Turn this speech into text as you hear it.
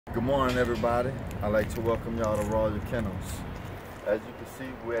Good morning, everybody. I'd like to welcome y'all to Royal Kennels. As you can see,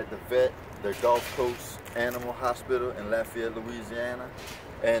 we're at the vet, the Gulf Coast Animal Hospital in Lafayette, Louisiana.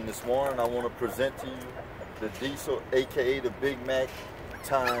 And this morning I want to present to you the Diesel, aka the Big Mac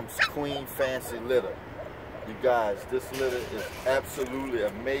times Queen Fancy litter. You guys, this litter is absolutely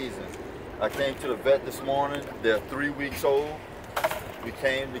amazing. I came to the vet this morning. They're 3 weeks old. We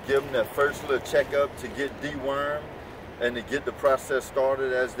came to give them their first little checkup to get dewormed and to get the process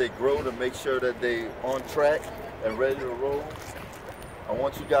started as they grow, to make sure that they're on track and ready to roll. I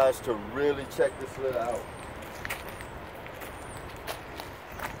want you guys to really check this litter out.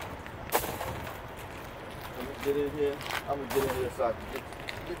 Let me get in here. I'm gonna get in here so I can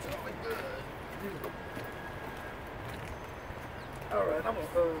get to it good. All right, I'm gonna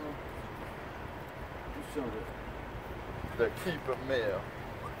show the keeper male.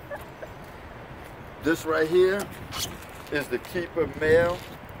 This right here is the keeper male.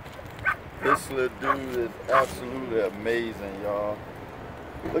 This little dude is absolutely amazing, y'all.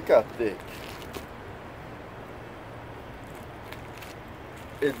 Look how thick.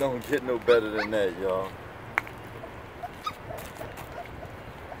 It don't get no better than that, y'all.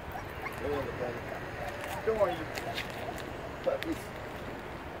 Come on, you puppies.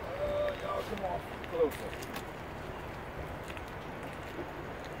 Y'all, come on, closer.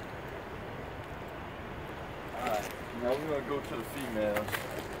 Alright, now we're going to go to the females.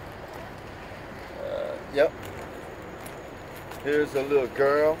 Yep. Here's a little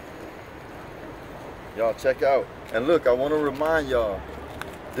girl. Y'all check out. And look, I want to remind y'all,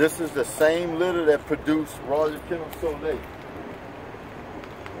 this is the same litter that produced Royal Kennels Sole.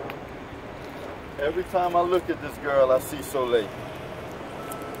 Every time I look at this girl, I see Sole.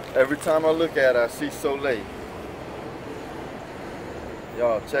 Every time I look at her, I see Sole.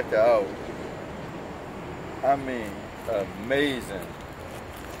 Y'all check her out. I mean, amazing.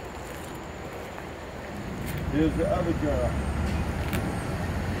 Here's the other girl.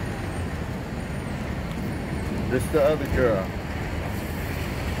 This the other girl.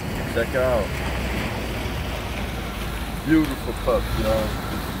 Check her out. Beautiful pup, y'all.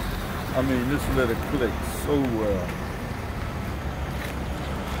 I mean, this litter clicks so well.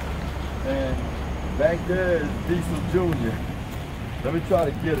 And back there is Diesel Jr. Let me try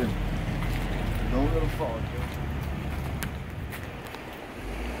to get him. Don't let him fall, Joe.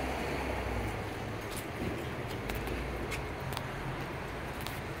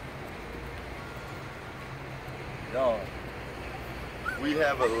 Y'all, we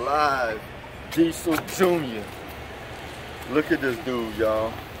have a live Diesel Jr. Look at this dude,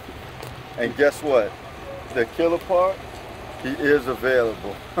 y'all. And guess what? The killer part, he is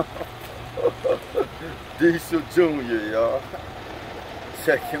available. Diesel Jr., y'all.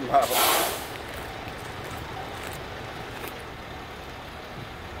 Check him out.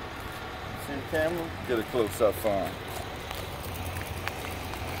 See the camera? Get a close-up for him.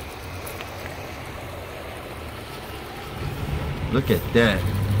 Look at that.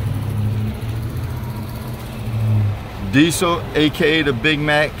 Diesel, aka the Big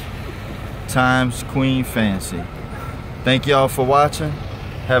Mac times Queen Fancy. Thank y'all for watching.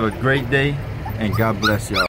 Have a great day and God bless y'all.